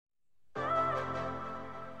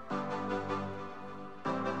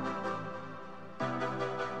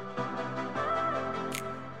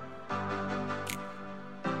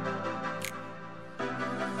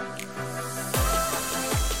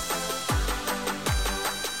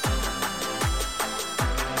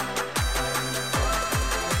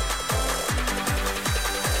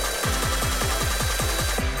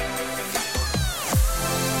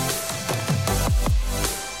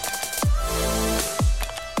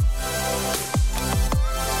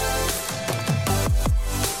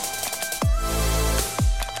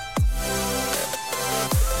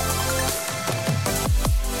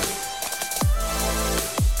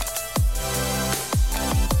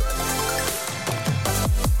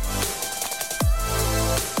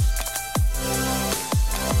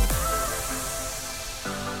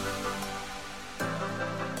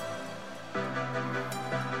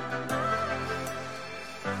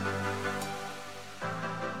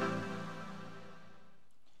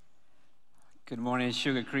Good morning,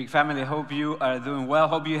 Sugar Creek family. Hope you are doing well.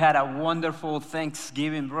 Hope you had a wonderful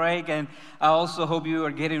Thanksgiving break. And I also hope you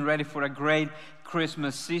are getting ready for a great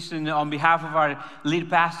Christmas season. On behalf of our lead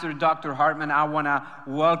pastor, Dr. Hartman, I want to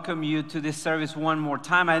welcome you to this service one more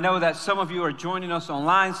time. I know that some of you are joining us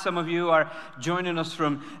online. Some of you are joining us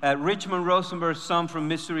from Richmond, Rosenberg, some from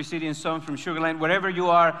Missouri City, and some from Sugar Land. Wherever you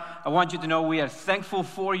are, I want you to know we are thankful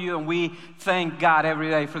for you, and we thank God every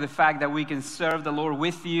day for the fact that we can serve the Lord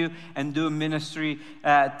with you and do ministry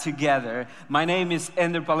together. My name is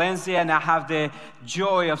Ender Palencia, and I have the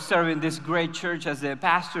joy of serving this great church as the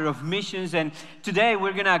pastor of missions. And today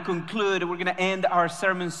we're going to end our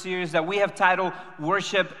sermon series that we have titled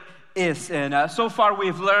Worship Is. And so far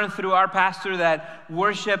we've learned through our pastor that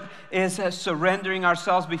worship is surrendering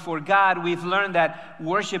ourselves before God. We've learned that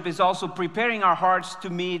worship is also preparing our hearts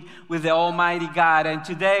to meet with the Almighty God. And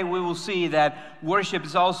today we will see that worship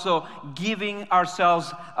is also giving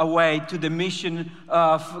ourselves away to the mission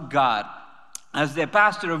of God. As the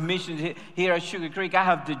pastor of missions here at Sugar Creek, I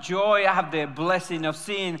have the blessing of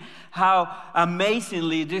seeing how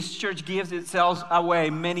amazingly this church gives itself away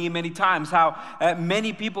many, many times. How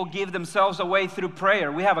many people give themselves away through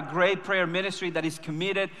prayer. We have a great prayer ministry that is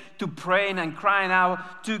committed to praying and crying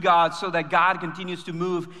out to God so that God continues to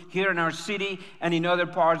move here in our city and in other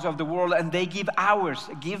parts of the world. And they give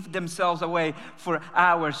themselves away for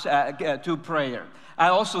hours to prayer. I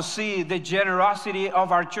also see the generosity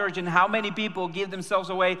of our church and how many people give themselves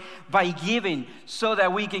away by giving so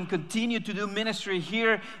that we can continue to do ministry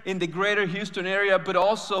here in the greater Houston area, but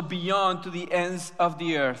also beyond to the ends of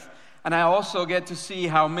the earth. And I also get to see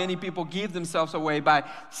how many people give themselves away by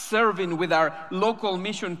serving with our local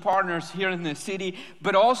mission partners here in the city,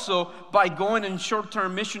 but also by going on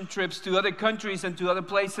short-term mission trips to other countries and to other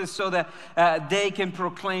places so that they can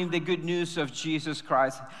proclaim the good news of Jesus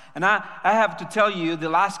Christ. And I have to tell you, the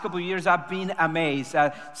last couple of years I've been amazed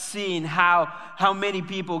at seeing how many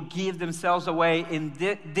people give themselves away in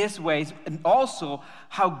these ways, and also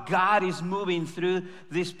how God is moving through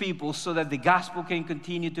these people so that the gospel can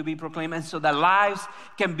continue to be proclaimed and so that lives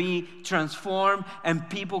can be transformed and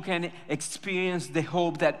people can experience the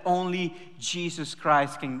hope that only Jesus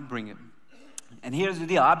Christ can bring them. And here's the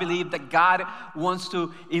deal. I believe that God wants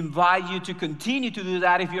to invite you to continue to do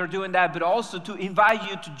that if you're doing that, but also to invite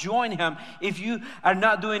you to join Him if you are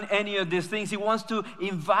not doing any of these things. He wants to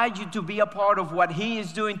invite you to be a part of what He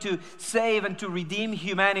is doing to save and to redeem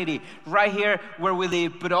humanity right here where we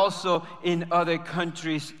live, but also in other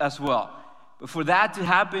countries as well. But for that to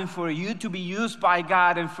happen, for you to be used by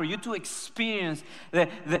God and for you to experience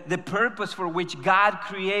the purpose for which God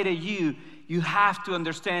created you, you have to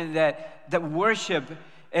understand that worship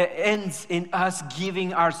ends in us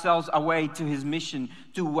giving ourselves away to His mission,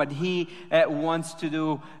 to what He wants to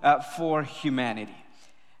do for humanity.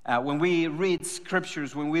 When we read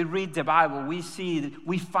scriptures, when we read the Bible,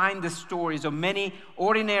 we find the stories of many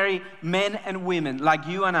ordinary men and women like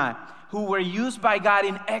you and I, who were used by God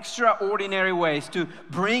in extraordinary ways to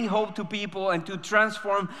bring hope to people and to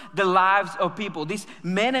transform the lives of people. These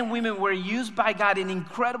men and women were used by God in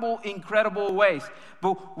incredible, incredible ways.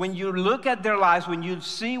 But when you look at their lives, when you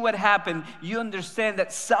see what happened, you understand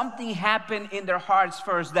that something happened in their hearts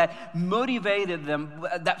first that motivated them,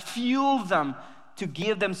 that fueled them to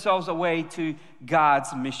give themselves away to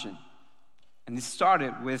God's mission. And it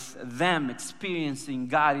started with them experiencing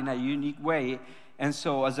God in a unique way. And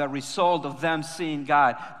so as a result of them seeing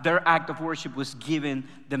God, their act of worship was giving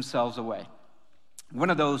themselves away.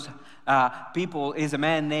 One of those people is a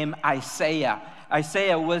man named Isaiah.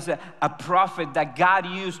 Isaiah was a prophet that God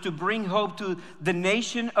used to bring hope to the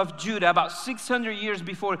nation of Judah about 600 years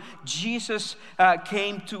before Jesus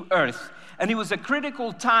came to earth. And it was a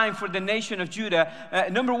critical time for the nation of Judah.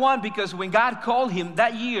 Number one, because when God called him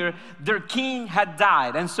that year, their king had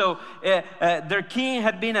died. And so their king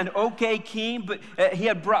had been an okay king, but he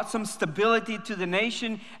had brought some stability to the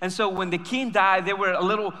nation. And so when the king died, they were a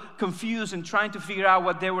little confused and trying to figure out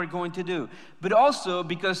what they were going to do. But also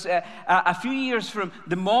because a few years from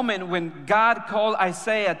the moment when God called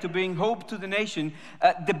Isaiah to bring hope to the nation,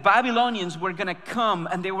 the Babylonians were going to come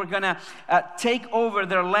and they were going to take over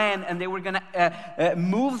their land, and they were going to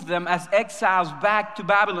move them as exiles back to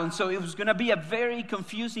Babylon. So it was going to be a very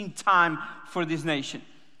confusing time for this nation.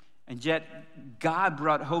 And yet God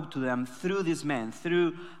brought hope to them through this man,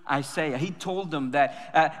 through Isaiah. He told them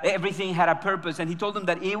that everything had a purpose, and he told them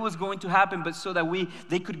that it was going to happen, but so that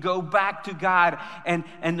they could go back to God. And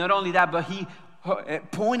not only that, but he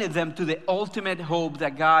pointed them to the ultimate hope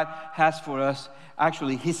that God has for us,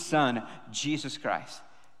 actually His Son, Jesus Christ.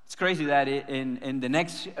 It's crazy that in the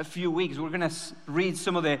next few weeks, we're going to read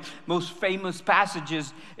some of the most famous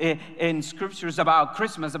passages in scriptures about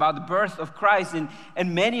Christmas, about the birth of Christ.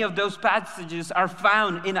 And many of those passages are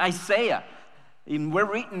found in Isaiah. And we're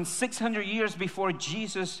written 600 years before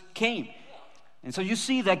Jesus came. And so you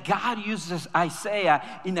see that God uses Isaiah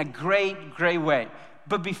in a great, great way.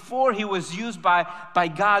 But before he was used by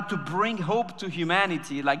God to bring hope to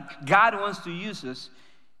humanity, like God wants to use us,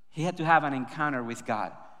 he had to have an encounter with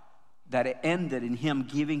God that ended in him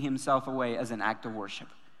giving himself away as an act of worship.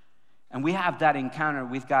 And we have that encounter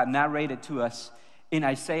with God narrated to us in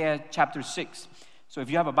Isaiah chapter 6. So if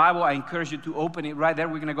you have a Bible, I encourage you to open it right there.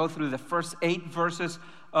 We're going to go through the first 8 verses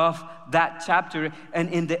of that chapter. And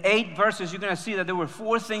in the 8 verses, you're going to see that there were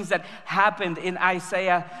 4 things that happened in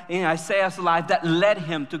Isaiah's life that led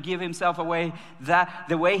him to give himself away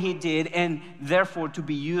the way he did, and therefore to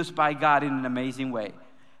be used by God in an amazing way.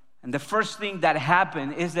 And the first thing that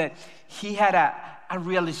happened is that he had a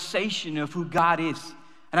realization of who God is.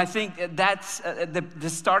 And I think that's the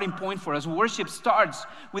starting point for us. Worship starts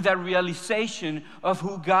with a realization of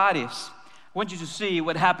who God is. I want you to see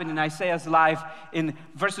what happened in Isaiah's life in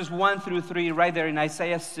verses 1 through 3, right there in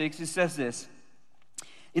Isaiah 6. It says this: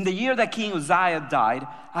 "In the year that King Uzziah died,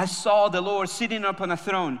 I saw the Lord sitting upon a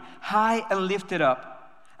throne, high and lifted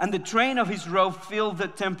up, and the train of his robe filled the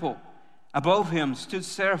temple. Above him stood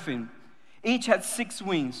seraphim. Each had 6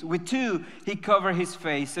 wings. With 2 he covered his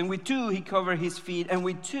face, and with 2 he covered his feet, and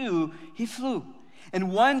with 2 he flew.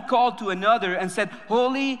 And one called to another and said,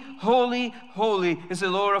 'Holy, holy, holy is the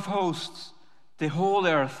Lord of hosts. The whole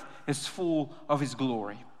earth is full of his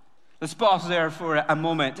glory.'" Let's pause there for a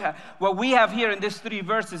moment. What we have here in these 3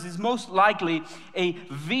 verses is most likely a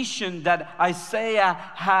vision that Isaiah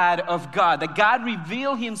had of God. That God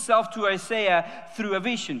revealed himself to Isaiah through a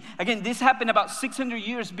vision. Again, this happened about 600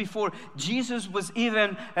 years before Jesus was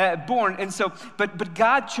even born. And so, but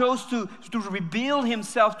God chose to reveal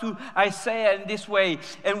himself to Isaiah in this way.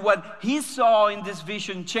 And what he saw in this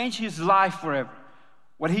vision changed his life forever.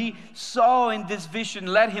 What he saw in this vision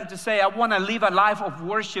led him to say, "I want to live a life of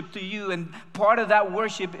worship to you. And part of that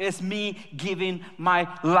worship is me giving my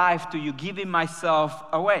life to you, giving myself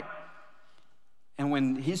away." And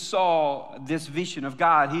when he saw this vision of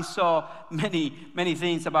God, he saw many, many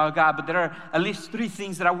things about God. But there are at least 3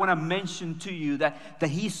 things that I want to mention to you that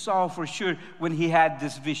he saw for sure when he had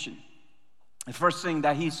this vision. The first thing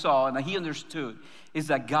that he saw and that he understood is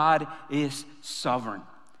that God is sovereign.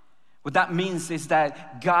 What that means is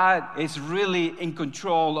that God is really in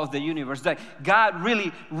control of the universe, that God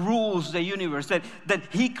really rules the universe, that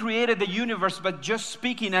he created the universe by just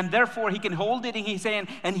speaking, and therefore he can hold it in his hand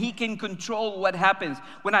and he can control what happens.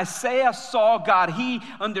 When Isaiah saw God, he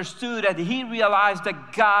understood that he realized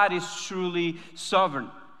that God is truly sovereign.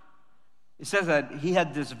 It says that he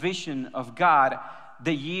had this vision of God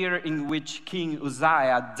the year in which King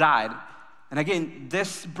Uzziah died. And again,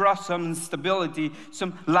 this brought some instability,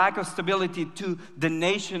 some lack of stability to the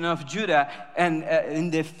nation of Judah. And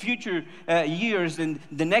in the future years, in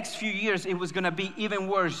the next few years, it was going to be even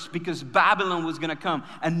worse because Babylon was going to come.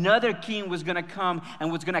 Another king was going to come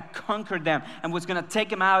and was going to conquer them and was going to take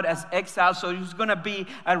them out as exiles. So it was going to be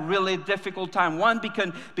a really difficult time. One,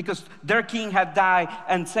 because their king had died,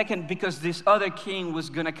 and second, because this other king was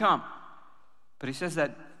going to come. But he says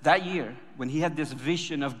that year, when he had this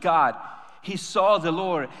vision of God, he saw the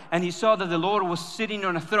Lord, and he saw that the Lord was sitting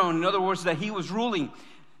on a throne. In other words, that he was ruling,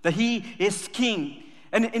 that he is king.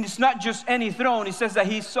 And it's not just any throne. He says that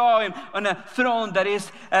he saw him on a throne that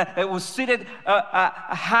it was seated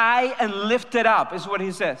high and lifted up, is what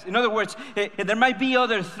he says. In other words, there might be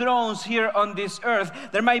other thrones here on this earth.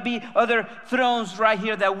 There might be other thrones right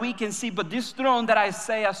here that we can see. But this throne that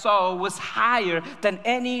Isaiah saw was higher than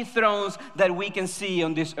any thrones that we can see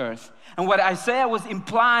on this earth. And what Isaiah was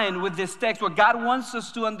implying with this text, what God wants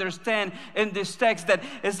us to understand in this text,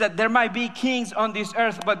 is that there might be kings on this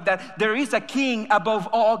earth, but that there is a king above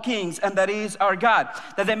all kings, and that is our God.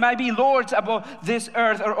 That there might be lords above this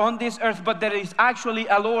earth or on this earth, but there is actually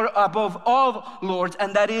a Lord above all lords,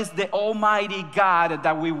 and that is the Almighty God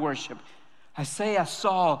that we worship. Isaiah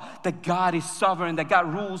saw that God is sovereign, that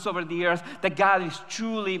God rules over the earth, that God is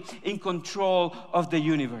truly in control of the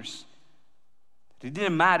universe. It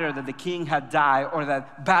didn't matter that the king had died or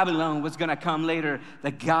that Babylon was going to come later,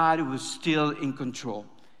 that God was still in control.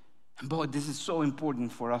 And boy, this is so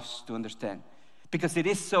important for us to understand. Because it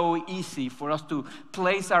is so easy for us to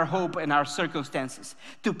place our hope in our circumstances,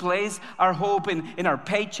 to place our hope in our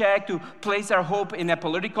paycheck, to place our hope in a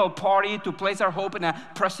political party, to place our hope in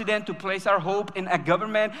a president, to place our hope in a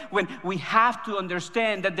government, when we have to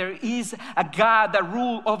understand that there is a God that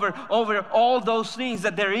rules over all those things,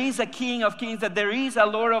 that there is a King of Kings, that there is a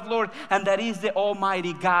Lord of Lords, and that is the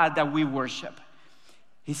Almighty God that we worship.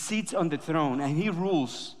 He sits on the throne and He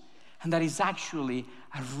rules, and that is actually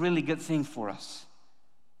a really good thing for us.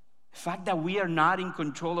 The fact that we are not in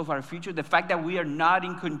control of our future, the fact that we are not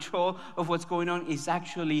in control of what's going on is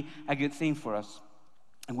actually a good thing for us.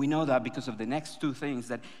 And we know that because of the next two things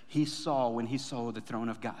that He saw when He saw the throne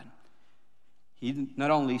of God. He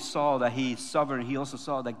not only saw that He is sovereign, He also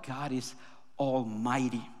saw that God is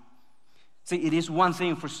almighty. See, it is one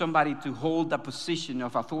thing for somebody to hold a position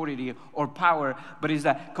of authority or power, but it's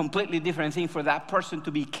a completely different thing for that person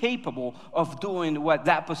to be capable of doing what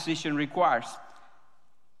that position requires.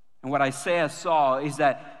 And what Isaiah saw is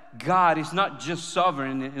that God is not just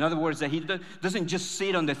sovereign. In other words, that He doesn't just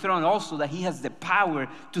sit on the throne, also that He has the power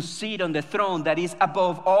to sit on the throne that is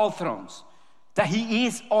above all thrones, that He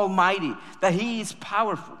is almighty, that He is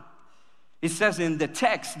powerful. It says in the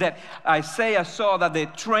text that Isaiah saw that the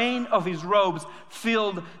train of His robes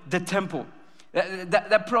filled the temple.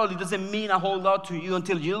 That probably doesn't mean a whole lot to you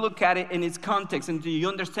until you look at it in its context, until you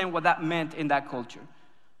understand what that meant in that culture.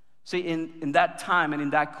 See, in that time and in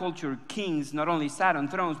that culture, kings not only sat on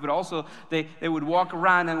thrones, but also they would walk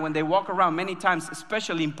around, and when they walk around many times,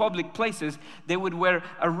 especially in public places, they would wear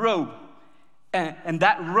a robe. And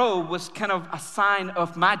that robe was kind of a sign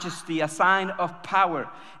of majesty, a sign of power.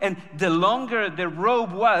 And the longer the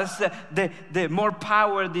robe was, the more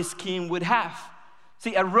power this king would have.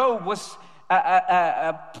 See, a robe was,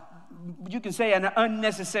 you can say, an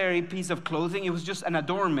unnecessary piece of clothing. It was just an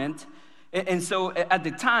adornment. And so at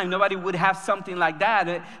the time, nobody would have something like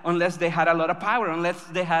that unless they had a lot of power, unless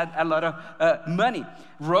they had a lot of money.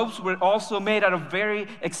 Robes were also made out of very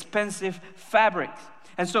expensive fabrics.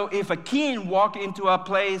 And so if a king walked into a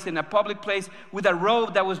place, in a public place, with a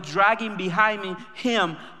robe that was dragging behind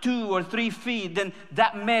him 2 or 3 feet, then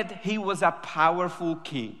that meant he was a powerful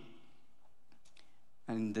king.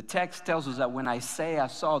 And the text tells us that when Isaiah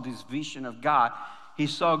saw this vision of God, he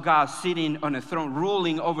saw God sitting on a throne,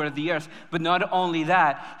 ruling over the earth. But not only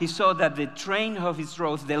that, he saw that the train of His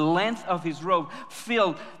robe, the length of His robe,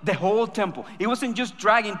 filled the whole temple. It wasn't just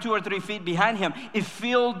dragging 2 or 3 feet behind Him. It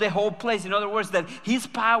filled the whole place. In other words, that His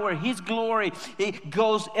power, His glory, it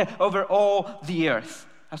goes over all the earth.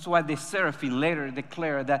 That's why the seraphim later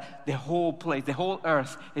declare that the whole place, the whole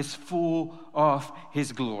earth is full of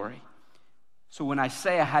His glory. So when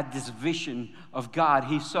Isaiah had this vision of God,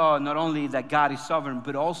 he saw not only that God is sovereign,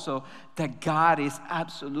 but also that God is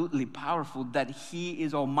absolutely powerful, that He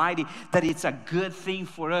is almighty, that it's a good thing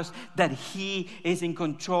for us, that He is in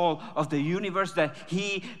control of the universe, that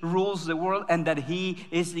He rules the world, and that He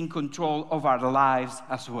is in control of our lives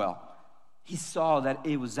as well. He saw that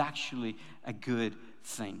it was actually a good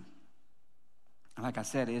thing. And like I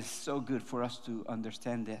said, it's so good for us to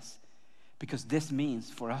understand this, because this means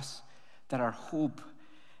for us that our hope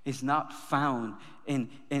is not found in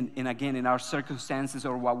our circumstances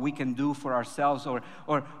or what we can do for ourselves or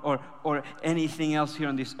anything else here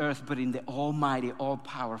on this earth, but in the almighty,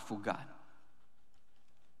 all-powerful God.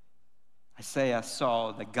 Isaiah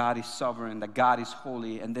saw that God is sovereign, that God is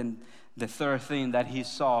holy, and then the third thing that he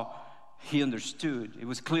saw, he understood, it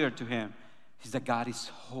was clear to him, is that God is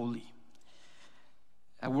holy.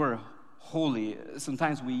 That word holy,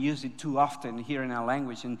 sometimes we use it too often here in our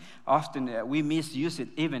language, and often we misuse it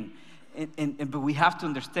even. But we have to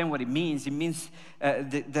understand what it means. It means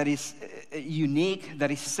that is unique,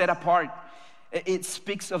 that is set apart. It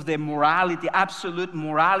speaks of the morality, absolute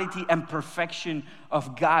morality and perfection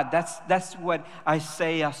of God. That's what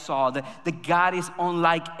Isaiah saw, that God is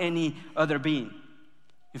unlike any other being.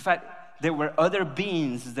 In fact, there were other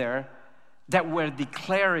beings there that were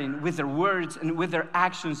declaring with their words and with their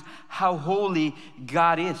actions how holy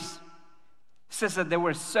God is. It says that there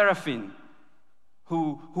were seraphim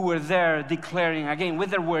who were there declaring, again, with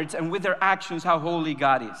their words and with their actions how holy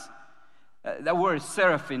God is. That word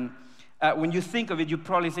seraphim, when you think of it, you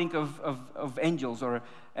probably think of angels or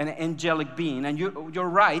an angelic being. And you're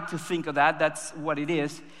right to think of that. That's what it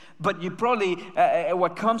is. But you probably,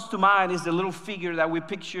 what comes to mind is the little figure that we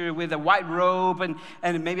picture with a white robe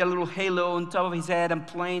and maybe a little halo on top of his head and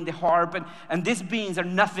playing the harp. And these beings are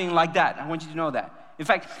nothing like that. I want you to know that. In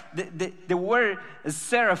fact, the word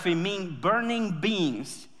seraphim means burning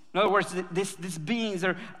beings. In other words, these beings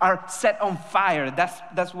are set on fire.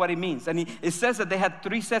 That's what it means. And it says that they had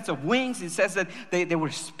 3 sets of wings. It says that they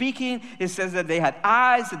were speaking. It says that they had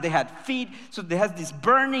eyes, that they had feet. So they have these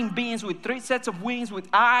burning beings with 3 sets of wings, with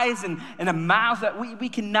eyes and a mouth that we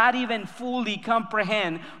cannot even fully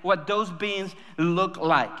comprehend what those beings look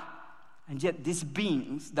like. And yet these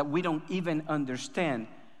beings that we don't even understand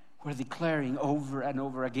were declaring over and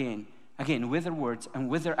over again with their words and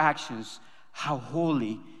with their actions, how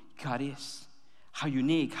holy God is, how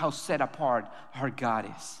unique, how set apart our God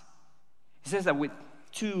is. It says that with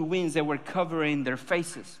 2 wings they were covering their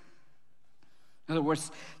faces. In other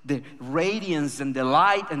words, the radiance and the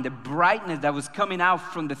light and the brightness that was coming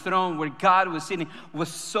out from the throne where God was sitting was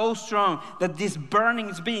so strong that this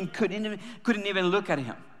burning being couldn't even look at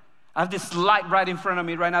him. I have this light right in front of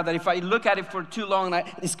me right now that if I look at it for too long,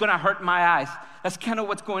 it's going to hurt my eyes. That's kind of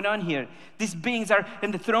what's going on here. These beings are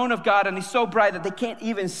in the throne of God, and it's so bright that they can't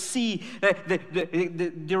even see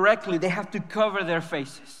directly. They have to cover their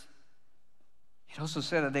faces. It also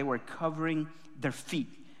said that they were covering their feet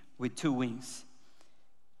with 2 wings.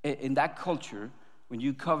 In that culture, when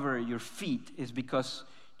you cover your feet, it's because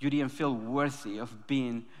you didn't feel worthy of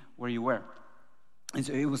being where you were. And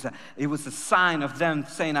so it was a sign of them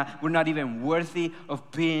saying, we're not even worthy of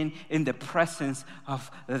being in the presence of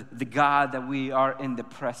the God that we are in the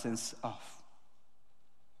presence of.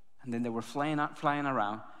 And then they were flying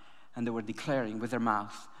around, and they were declaring with their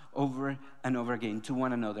mouth over and over again to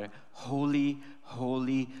one another, holy,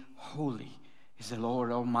 holy, holy is the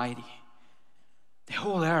Lord Almighty. The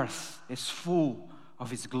whole earth is full of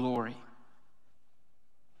His glory.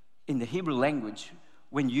 In the Hebrew language,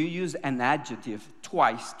 when you use an adjective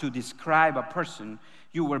twice to describe a person,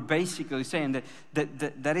 you were basically saying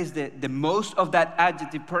that is the most of that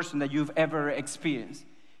adjective person that you've ever experienced.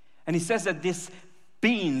 And he says that these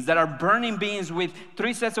beings that are burning beings with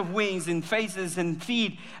 3 sets of wings and faces and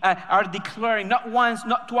feet are declaring not once,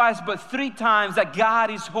 not twice, but 3 times that God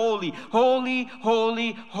is holy. Holy,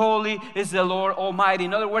 holy, holy is the Lord Almighty.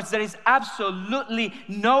 In other words, there is absolutely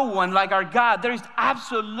no one like our God. There is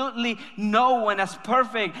absolutely no one as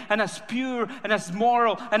perfect and as pure and as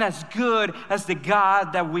moral and as good as the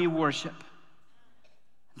God that we worship.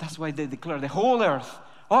 That's why they declare the whole earth,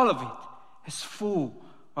 all of it, is full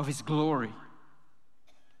of His glory.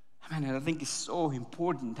 And I think it's so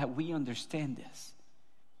important that we understand this.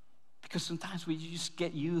 Because sometimes we just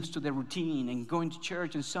get used to the routine and going to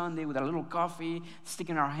church on Sunday with a little coffee,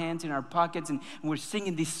 sticking our hands in our pockets, and we're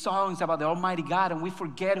singing these songs about the Almighty God, and we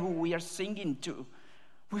forget who we are singing to.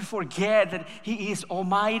 We forget that He is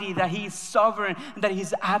Almighty, that He is sovereign, and that He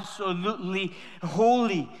is absolutely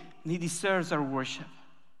holy, and He deserves our worship.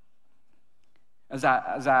 As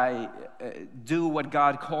I do what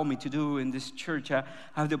God called me to do in this church, I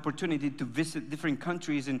have the opportunity to visit different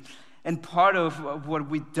countries, and part of what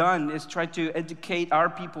we've done is try to educate our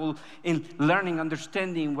people in learning,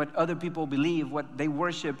 understanding what other people believe, what they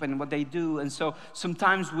worship, and what they do. And so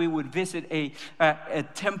sometimes we would visit a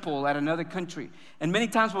temple at another country. And many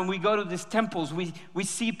times when we go to these temples, we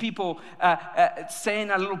see people saying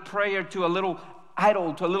a little prayer to a little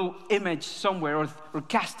idol, to a little image somewhere, or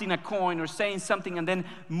casting a coin, or saying something and then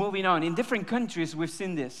moving on. In different countries, we've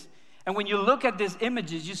seen this. And when you look at these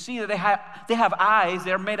images, you see that they have eyes.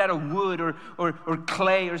 They're made out of wood or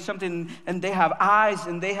clay or something, and they have eyes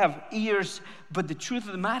and they have ears. But the truth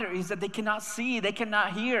of the matter is that they cannot see, they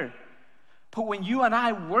cannot hear. But when you and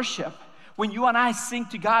I worship, when you and I sing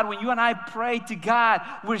to God, when you and I pray to God,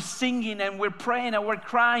 we're singing and we're praying and we're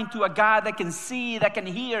crying to a God that can see, that can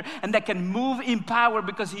hear, and that can move in power,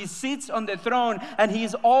 because He sits on the throne and He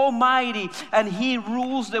is almighty and He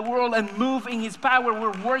rules the world and moves in His power.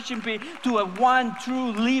 We're worshiping to a one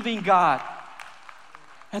true living God.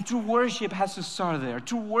 And true worship has to start there.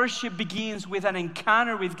 True worship begins with an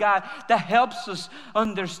encounter with God that helps us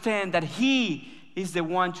understand that He is the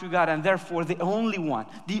one true God, and therefore the only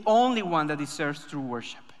one that deserves true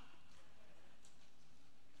worship.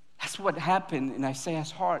 That's what happened in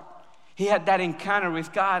Isaiah's heart. He had that encounter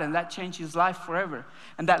with God, and that changed his life forever.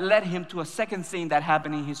 And that led him to a second thing that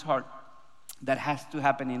happened in his heart that has to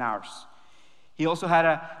happen in ours. He also had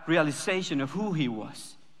a realization of who he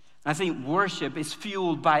was. I think worship is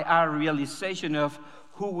fueled by our realization of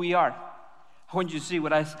who we are. I want you to see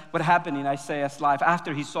what happened in Isaiah's life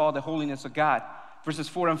after he saw the holiness of God. Verses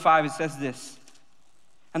 4 and 5, it says this: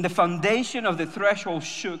 "And the foundation of the threshold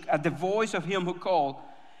shook at the voice of him who called,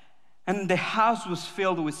 and the house was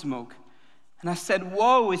filled with smoke. And I said,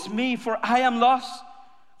 Woe is me, for I am lost,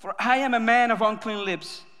 for I am a man of unclean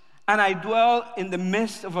lips, and I dwell in the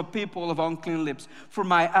midst of a people of unclean lips. For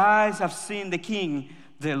my eyes have seen the King,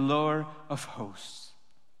 the Lord of hosts."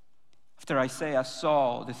 After Isaiah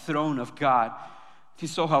saw the throne of God, he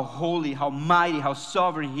saw how holy, how mighty, how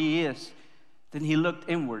sovereign he is. Then he looked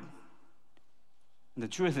inward. And the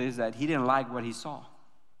truth is that he didn't like what he saw.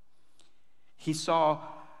 He saw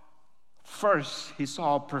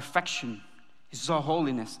perfection. He saw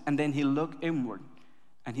holiness. And then he looked inward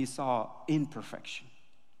and he saw imperfection.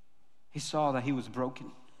 He saw that he was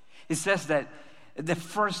broken. It says that the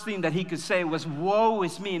first thing that he could say was, woe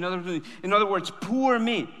is me. In other words, poor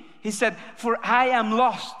me. He said, for I am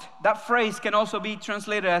lost. That phrase can also be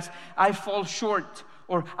translated as, I fall short,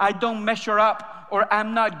 or I don't measure up, or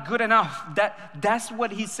I'm not good enough. That's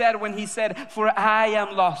what he said when he said, for I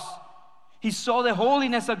am lost. He saw the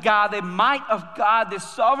holiness of God, the might of God, the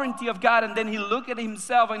sovereignty of God, and then he looked at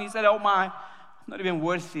himself and he said, oh my, I'm not even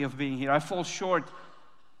worthy of being here. I fall short.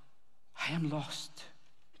 I am lost.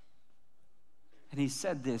 And he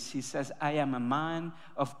said this, he says, I am a man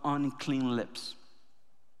of unclean lips.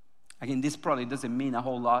 Again, this probably doesn't mean a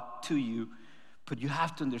whole lot to you, but you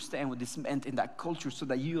have to understand what this meant in that culture so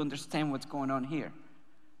that you understand what's going on here.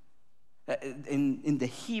 In the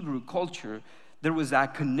Hebrew culture, there was a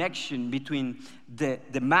connection between the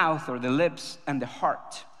mouth or the lips and the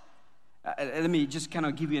heart. Let me just kind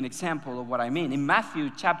of give you an example of what I mean. In Matthew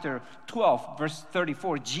chapter 12, verse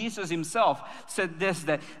 34, Jesus himself said this,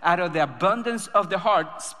 that out of the abundance of the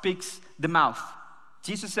heart speaks the mouth.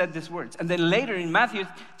 Jesus said these words. And then later in Matthew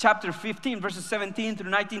chapter 15, verses 17 through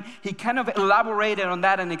 19, he kind of elaborated on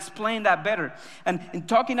that and explained that better. And in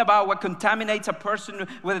talking about what contaminates a person,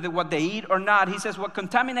 whether what they eat or not, he says what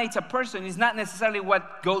contaminates a person is not necessarily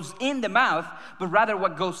what goes in the mouth, but rather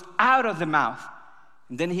what goes out of the mouth.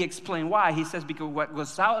 And then he explained why. He says because what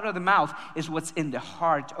goes out of the mouth is what's in the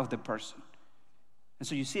heart of the person. And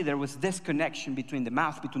so you see there was this connection between the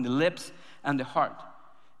mouth, between the lips and the heart.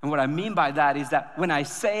 And what I mean by that is that when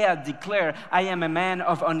Isaiah declared, I am a man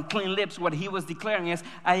of unclean lips, what he was declaring is,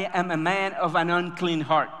 I am a man of an unclean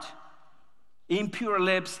heart. Impure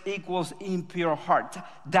lips equals impure heart.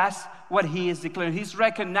 That's what he is declaring. He's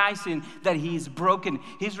recognizing that he is broken.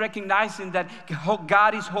 He's recognizing that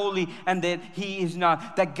God is holy and that he is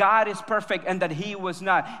not. That God is perfect and that he was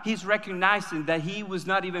not. He's recognizing that he was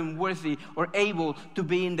not even worthy or able to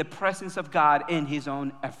be in the presence of God in his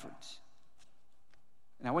own efforts.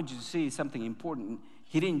 And I want you to see something important.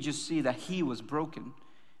 He didn't just see that he was broken.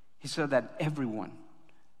 He saw that every one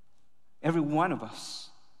of us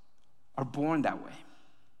are born that way.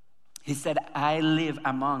 He said, I live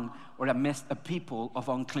among or amidst a people of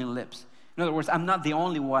unclean lips. In other words, I'm not the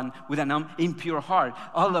only one with an impure heart.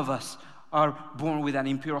 All of us are born with an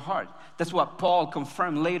impure heart. That's what Paul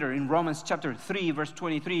confirmed later in Romans chapter 3, verse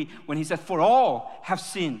 23, when he said, for all have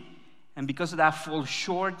sinned, and because of that fall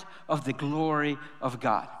short of the glory of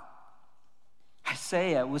God.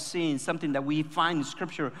 Isaiah was seeing something that we find in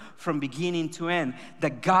Scripture from beginning to end,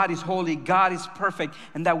 that God is holy, God is perfect,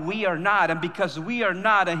 and that we are not. And because we are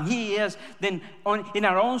not and he is, then in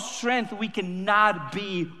our own strength, we cannot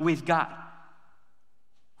be with God.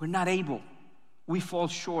 We're not able. We fall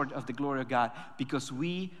short of the glory of God because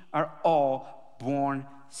we are all born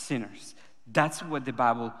sinners. That's what the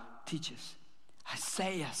Bible teaches.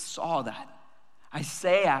 Isaiah saw that.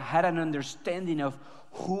 Isaiah had an understanding of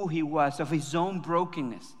who he was, of his own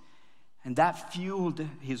brokenness. And that fueled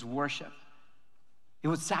his worship. It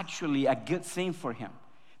was actually a good thing for him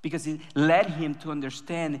because it led him to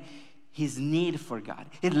understand his need for God.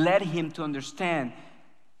 It led him to understand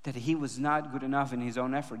that he was not good enough in his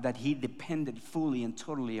own effort, that he depended fully and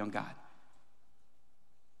totally on God.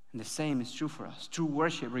 And the same is true for us. True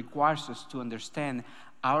worship requires us to understand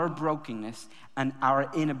our brokenness and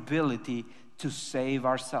our inability to save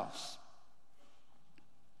ourselves.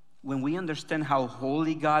 When we understand how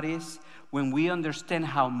holy God is, when we understand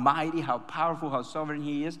how mighty, how powerful, how sovereign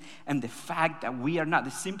he is, and the fact that we are not,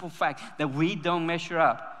 the simple fact that we don't measure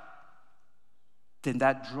up, then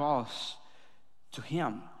that draws to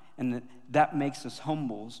him. And that makes us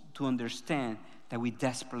humble to understand that we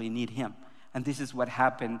desperately need him. And this is what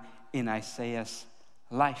happened in Isaiah's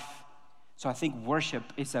life. So I think worship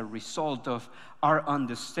is a result of our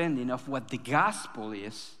understanding of what the gospel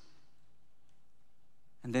is,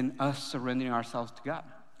 and then us surrendering ourselves to God.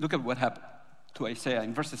 Look at what happened to Isaiah.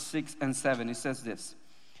 In verses 6 and 7, it says this.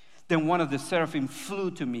 Then one of the seraphim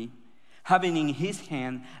flew to me, having in his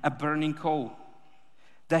hand a burning coal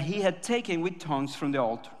that he had taken with tongs from the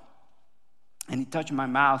altar. And he touched my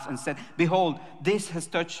mouth and said, behold, this has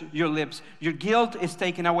touched your lips. Your guilt is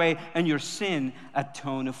taken away and your sin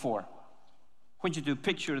atoned for. I want you to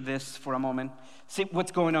picture this for a moment. See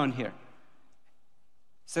what's going on here. It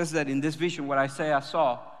says that in this vision, what Isaiah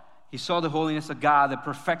saw, He saw the holiness of God, the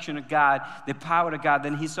perfection of God, the power of God.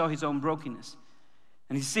 Then he saw his own brokenness.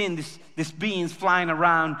 And he's seeing these beings flying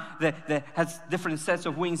around that has different sets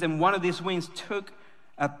of wings. And one of these wings took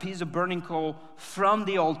a piece of burning coal from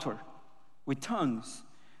the altar with tongues.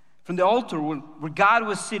 From the altar where God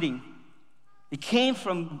was sitting. It came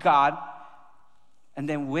from God. And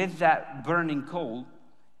then with that burning coal,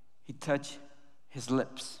 he touched his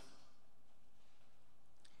lips.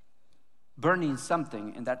 Burning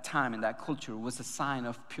something in that time, in that culture, was a sign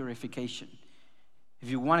of purification. If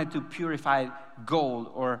you wanted to purify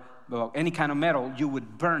gold or any kind of metal, you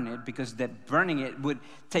would burn it because that burning it would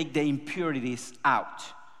take the impurities out.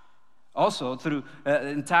 Also, through the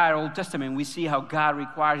entire Old Testament, we see how God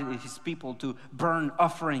required his people to burn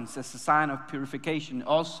offerings as a sign of purification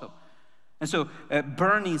also. And so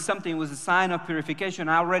burning something was a sign of purification.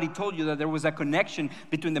 I already told you that there was a connection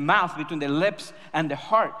between the mouth, between the lips and the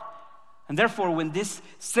heart. And therefore, when this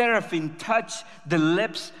seraphim touched the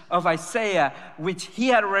lips of Isaiah, which he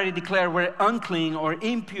had already declared were unclean or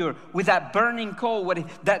impure, with that burning coal, what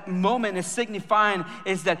that moment is signifying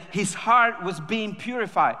is that his heart was being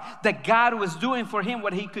purified, that God was doing for him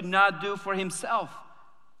what he could not do for himself.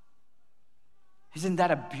 Isn't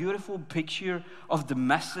that a beautiful picture of the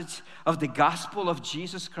message of the gospel of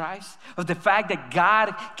Jesus Christ? Of the fact that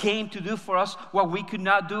God came to do for us what we could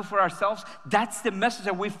not do for ourselves? That's the message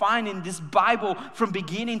that we find in this Bible from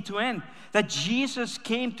beginning to end. That Jesus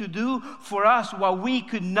came to do for us what we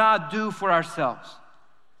could not do for ourselves.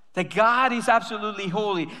 That God is absolutely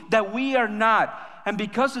holy, that we are not. And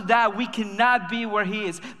because of that, we cannot be where he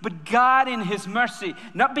is. But God in his mercy,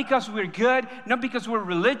 not because we're good, not because we're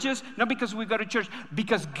religious, not because we go to church,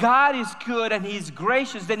 because God is good and he's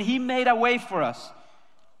gracious, then he made a way for us.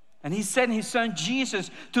 And he sent his son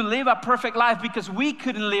Jesus to live a perfect life because we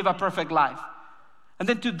couldn't live a perfect life. And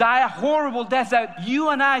then to die a horrible death that you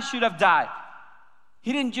and I should have died.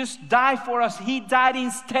 He didn't just die for us, he died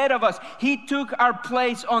instead of us. He took our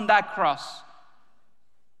place on that cross,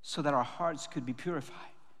 so that our hearts could be purified.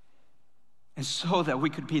 And so that we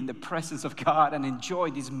could be in the presence of God and enjoy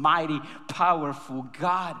this mighty, powerful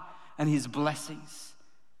God and his blessings.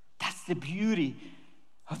 That's the beauty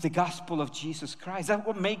of the gospel of Jesus Christ. That's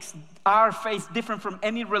what makes our faith different from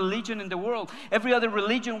any religion in the world. Every other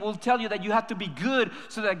religion will tell you that you have to be good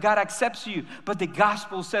so that God accepts you. But the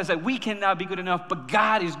gospel says that we cannot be good enough, but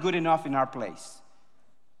God is good enough in our place.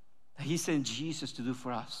 That he sent Jesus to do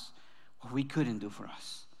for us what we couldn't do for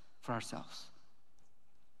ourselves.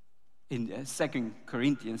 In 2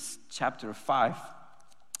 Corinthians chapter 5,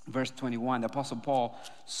 verse 21, the Apostle Paul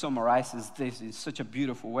summarizes this in such a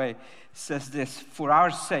beautiful way. It says this, "For our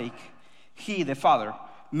sake, he, the Father,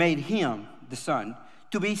 made him, the Son,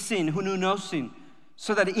 to be sin who knew no sin,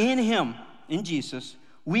 so that in him, in Jesus,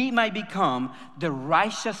 we might become the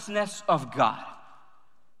righteousness of God."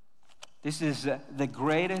 This is the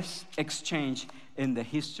greatest exchange in the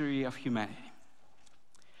history of humanity.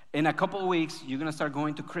 In a couple of weeks, you're going to start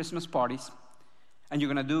going to Christmas parties, and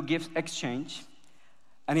you're going to do gift exchange.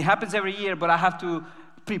 And it happens every year, but I have to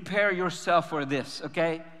prepare yourself for this,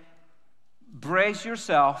 okay? Brace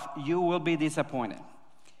yourself, you will be disappointed.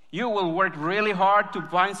 You will work really hard to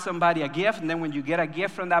find somebody a gift, and then when you get a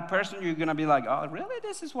gift from that person, you're going to be like, oh, really?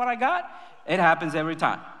 This is what I got? It happens every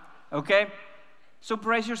time, okay? So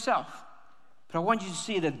brace yourself. But I want you to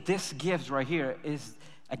see that this gift right here is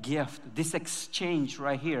a gift. This exchange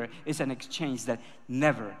right here is an exchange that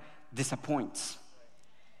never disappoints.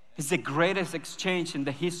 It's the greatest exchange in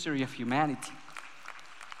the history of humanity.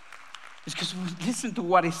 It's because listen to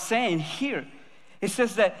what it's saying here. It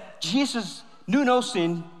says that Jesus knew no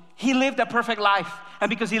sin. He lived a perfect life. And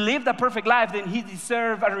because he lived a perfect life, then he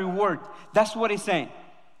deserved a reward. That's what he's saying.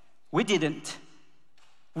 We didn't.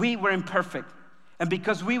 We were imperfect. And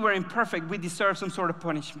because we were imperfect, we deserve some sort of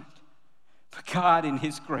punishment. But God, in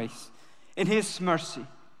his grace, in his mercy,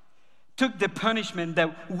 took the punishment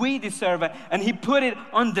that we deserve and he put it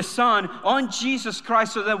on the Son, on Jesus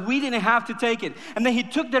Christ, so that we didn't have to take it. And then he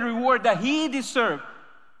took the reward that he deserved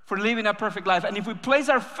for living a perfect life. And if we place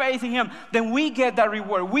our faith in him, then we get that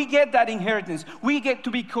reward. We get that inheritance. We get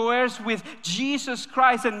to be coerced with Jesus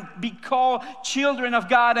Christ and be called children of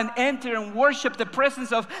God and enter and worship the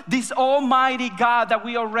presence of this almighty God that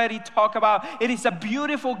we already talked about. It is a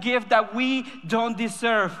beautiful gift that we don't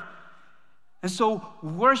deserve. And so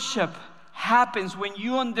worship happens when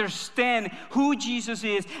you understand who Jesus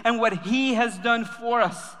is and what he has done for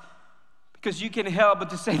us. Because you can help but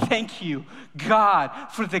to say, thank you, God,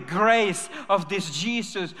 for the grace of this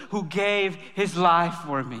Jesus who gave his life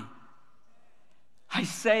for me.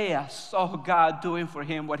 Isaiah saw God doing for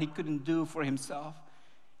him what he couldn't do for himself.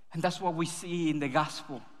 And that's what we see in the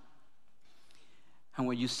gospel. And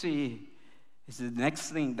what you see is the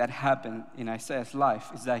next thing that happened in Isaiah's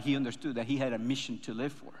life is that he understood that he had a mission to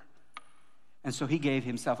live for. And so he gave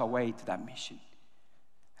himself away to that mission.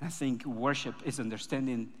 And I think worship is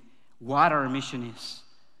understanding what our mission is,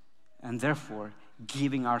 and therefore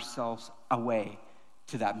giving ourselves away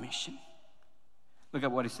to that mission. Look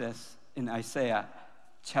at what it says in Isaiah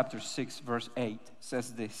chapter 6, verse 8. It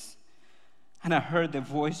says this, "And I heard the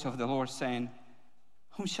voice of the Lord saying,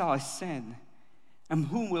 whom shall I send? And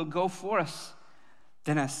whom will go for us?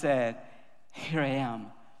 Then I said, here I am,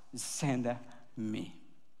 send me."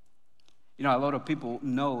 You know, a lot of people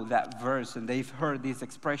know that verse and they've heard this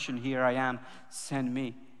expression, "Here I am, send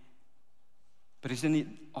me." But isn't it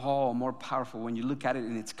all more powerful when you look at it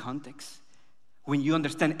in its context? When you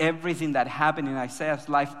understand everything that happened in Isaiah's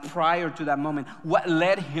life prior to that moment, what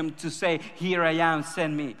led him to say, "Here I am,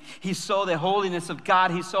 send me"? He saw the holiness of God.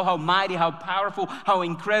 He saw how mighty, how powerful, how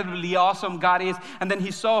incredibly awesome God is. And then he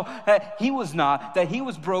saw that he was not, that he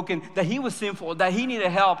was broken, that he was sinful, that he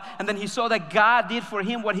needed help. And then he saw that God did for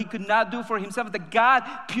him what he could not do for himself, that God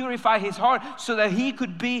purified his heart so that he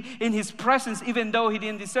could be in his presence even though he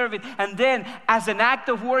didn't deserve it. And then as an act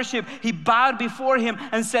of worship, he bowed before him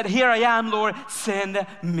and said, "Here I am, Lord, send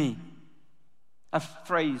me." A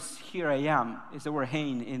phrase, "here I am," is the word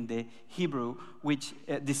hein in the Hebrew, which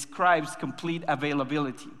describes complete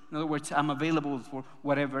availability. In other words, I'm available for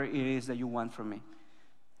whatever it is that you want from me.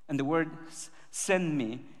 And the word "send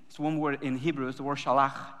me" is one word in Hebrew, it's the word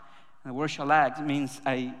shalach. And the word shalach means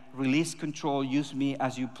I release control, use me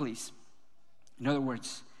as you please. In other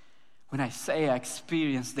words, when I say I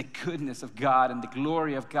experienced the goodness of God and the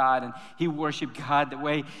glory of God, and he worshiped God the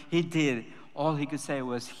way he did, all he could say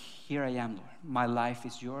was, "Here I am, Lord. My life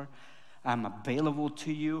is yours. I'm available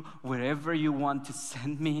to you. Wherever you want to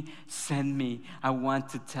send me, send me. I want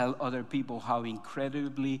to tell other people how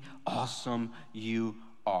incredibly awesome you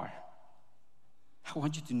are." I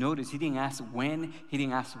want you to notice he didn't ask when, he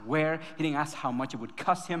didn't ask where, he didn't ask how much it would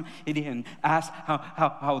cost him, he didn't ask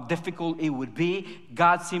how difficult it would be.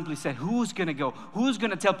 God simply said, "Who's going to go? Who's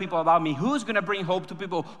going to tell people about me? Who's going to bring hope to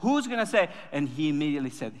people? Who's going to say?" And he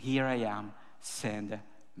immediately said, "Here I am, send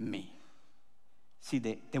me." See,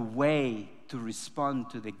 the way to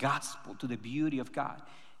respond to the gospel, to the beauty of God,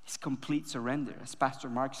 is complete surrender. As Pastor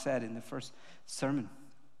Mark said in the first sermon,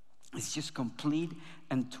 it's just complete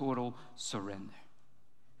and total surrender.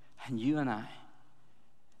 And you and I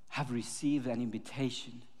have received an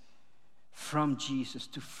invitation from Jesus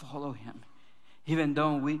to follow him, even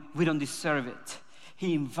though we don't deserve it.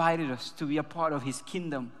 He invited us to be a part of his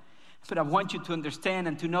kingdom. But I want you to understand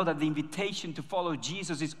and to know that the invitation to follow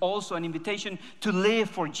Jesus is also an invitation to live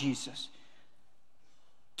for Jesus,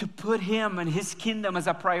 to put him and his kingdom as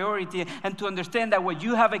a priority, and to understand that what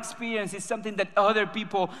you have experienced is something that other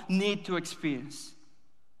people need to experience.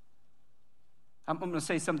 I'm going to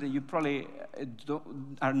say something you probably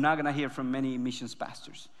are not going to hear from many missions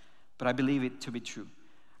pastors, but I believe it to be true.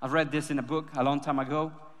 I've read this in a book a long time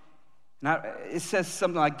ago. Now, it says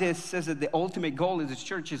something like this. It says that the ultimate goal of the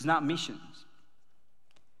church is not missions.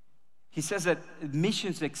 He says that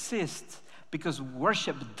missions exist because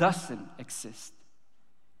worship doesn't exist.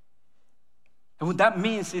 And what that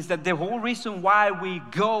means is that the whole reason why we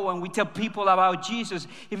go and we tell people about Jesus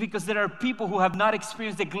is because there are people who have not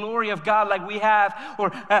experienced the glory of God like we have, or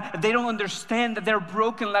they don't understand that they're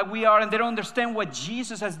broken like we are, and they don't understand what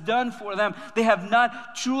Jesus has done for them. They have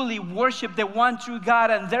not truly worshiped the one true God,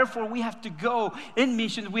 and therefore we have to go in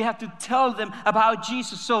missions. We have to tell them about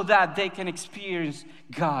Jesus so that they can experience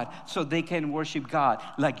God, so they can worship God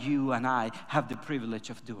like you and I have the privilege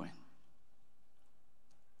of doing.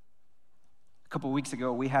 A couple of weeks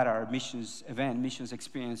ago, we had our missions event, missions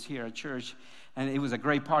experience here at church, and it was a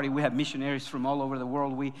great party. We had missionaries from all over the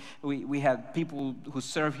world. We had people who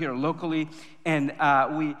serve here locally, and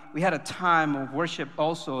we had a time of worship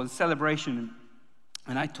also, a celebration.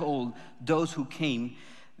 And I told those who came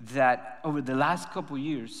that over the last couple of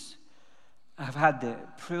years, I've had the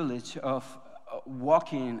privilege of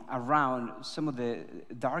walking around some of the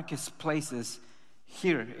darkest places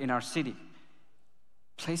here in our city.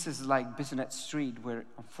 Places like Bissonnette Street, where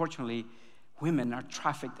unfortunately women are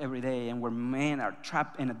trafficked every day, and where men are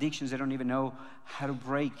trapped in addictions they don't even know how to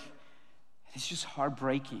break. It's just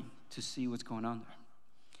heartbreaking to see what's going on there.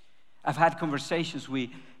 I've had conversations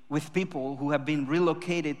with people who have been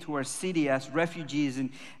relocated to our city as refugees,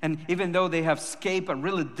 and even though they have escaped a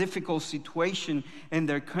really difficult situation in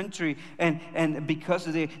their country, and because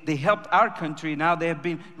they helped our country, now they have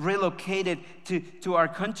been relocated to our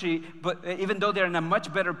country, but even though they're in a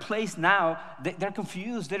much better place now, they're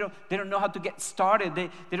confused. They don't know how to get started.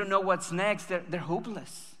 They don't know what's next. They're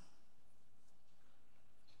hopeless.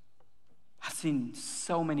 I've seen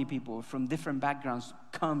so many people from different backgrounds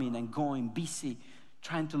coming and going, busy,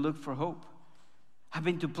 trying to look for hope. I've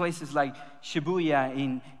been to places like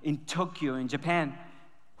Shibuya in Tokyo, in Japan,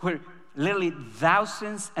 where literally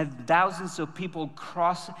thousands and thousands of people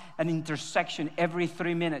cross an intersection every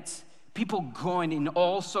 3 minutes. People going in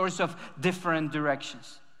all sorts of different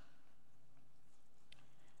directions.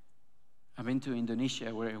 I've been to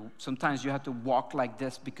Indonesia, where sometimes you have to walk like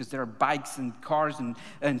this because there are bikes and cars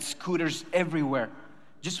and scooters everywhere,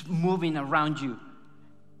 just moving around you.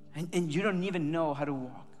 And you don't even know how to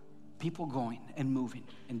walk. People going and moving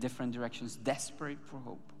in different directions, desperate for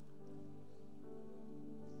hope.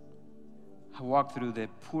 I walked through the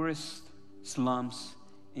poorest slums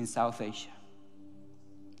in South Asia,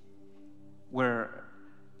 where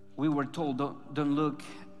we were told, don't look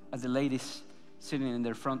at the ladies sitting in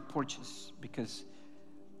their front porches because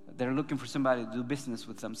they're looking for somebody to do business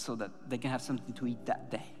with them so that they can have something to eat that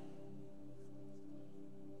day.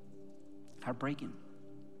 Heartbreaking.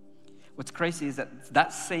 What's crazy is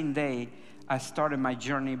that same day, I started my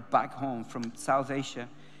journey back home from South Asia,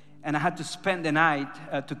 and I had to spend the night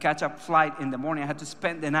to catch up flight in the morning. I had to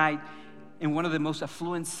spend the night in one of the most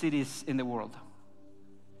affluent cities in the world,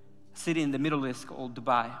 a city in the Middle East called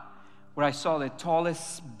Dubai, where I saw the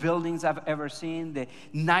tallest buildings I've ever seen, the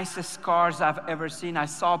nicest cars I've ever seen. I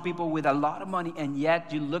saw people with a lot of money, and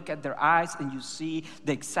yet you look at their eyes and you see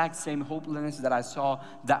the exact same hopelessness that I saw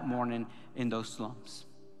that morning in those slums.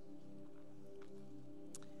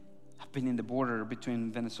 I've been in the border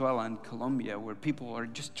between Venezuela and Colombia, where people are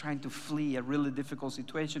just trying to flee a really difficult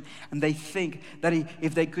situation, and they think that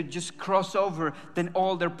if they could just cross over, then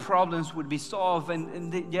all their problems would be solved,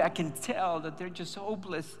 and I can tell that they're just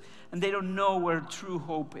hopeless, and they don't know where true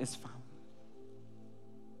hope is found.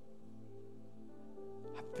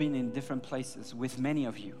 I've been in different places with many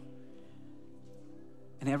of you,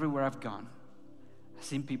 and everywhere I've gone, I've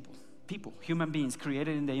seen people, human beings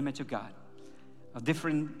created in the image of God, of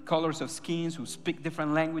different colors of skins, who speak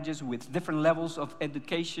different languages, with different levels of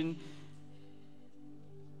education,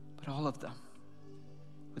 but all of them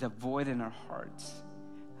with a void in our hearts,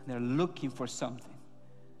 and they're looking for something.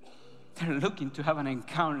 They're looking to have an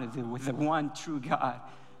encounter with the one true God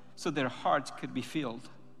so their hearts could be filled.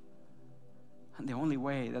 And the only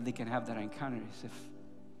way that they can have that encounter is if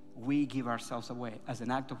we give ourselves away as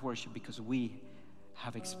an act of worship, because we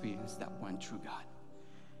have experienced that one true God.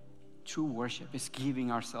 True worship is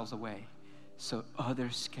giving ourselves away so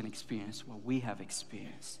others can experience what we have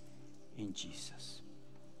experienced in Jesus.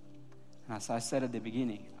 And as I said at the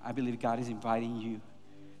beginning, I believe God is inviting you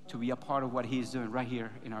to be a part of what He is doing right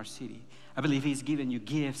here in our city. I believe He's given you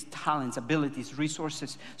gifts, talents, abilities,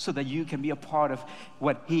 resources, so that you can be a part of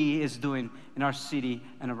what He is doing in our city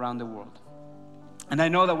and around the world. And I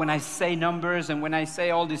know that when I say numbers and when I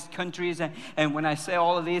say all these countries and when I say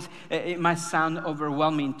all of this, it might sound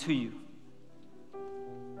overwhelming to you.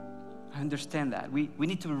 I understand that. We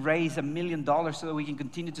need to raise $1 million so that we can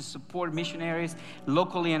continue to support missionaries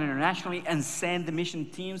locally and internationally and send the mission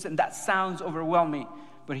teams, and that sounds overwhelming.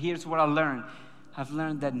 But here's what I learned. I've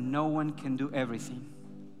learned that no one can do everything,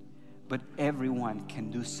 but everyone can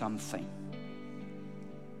do something.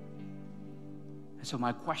 And so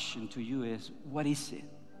my question to you is, what is it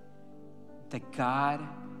that God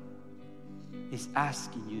is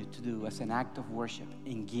asking you to do as an act of worship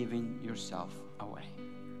in giving yourself away?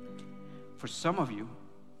 For some of you,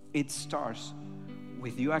 it starts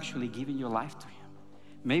with you actually giving your life to Him.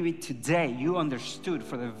 Maybe today you understood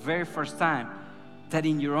for the very first time that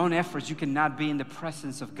in your own efforts you cannot be in the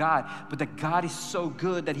presence of God, but that God is so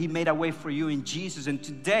good that He made a way for you in Jesus. And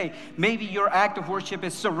today, maybe your act of worship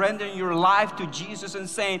is surrendering your life to Jesus and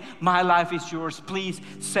saying, my life is yours, please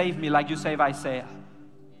save me like you saved Isaiah.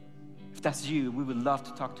 If that's you, we would love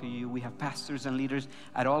to talk to you. We have pastors and leaders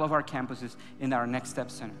at all of our campuses in our Next Step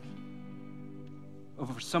Center. Or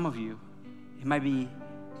for some of you, it might be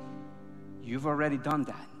you've already done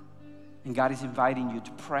that, and God is inviting you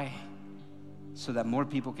to pray so that more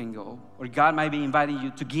people can go. Or God might be inviting you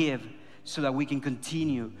to give so that we can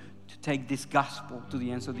continue to take this gospel to the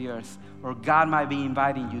ends of the earth. Or God might be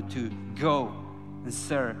inviting you to go and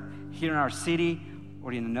serve here in our city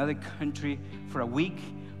or in another country for a week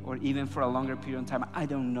or even for a longer period of time. I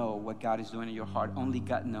don't know what God is doing in your heart. Only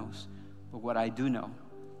God knows. But what I do know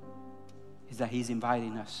is that He's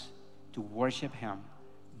inviting us to worship Him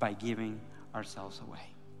by giving ourselves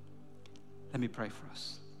away. Let me pray for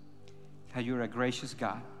us. God, you're a gracious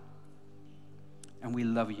God, and we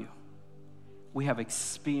love you. We have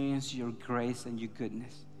experienced your grace and your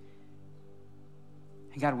goodness.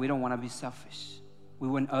 And God, we don't want to be selfish. We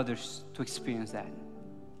want others to experience that.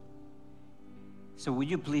 So would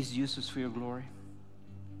you please use us for your glory?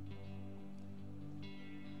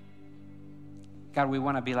 God, we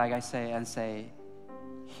want to be like Isaiah and say,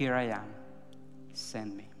 here I am,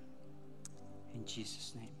 send me. In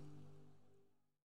Jesus' name.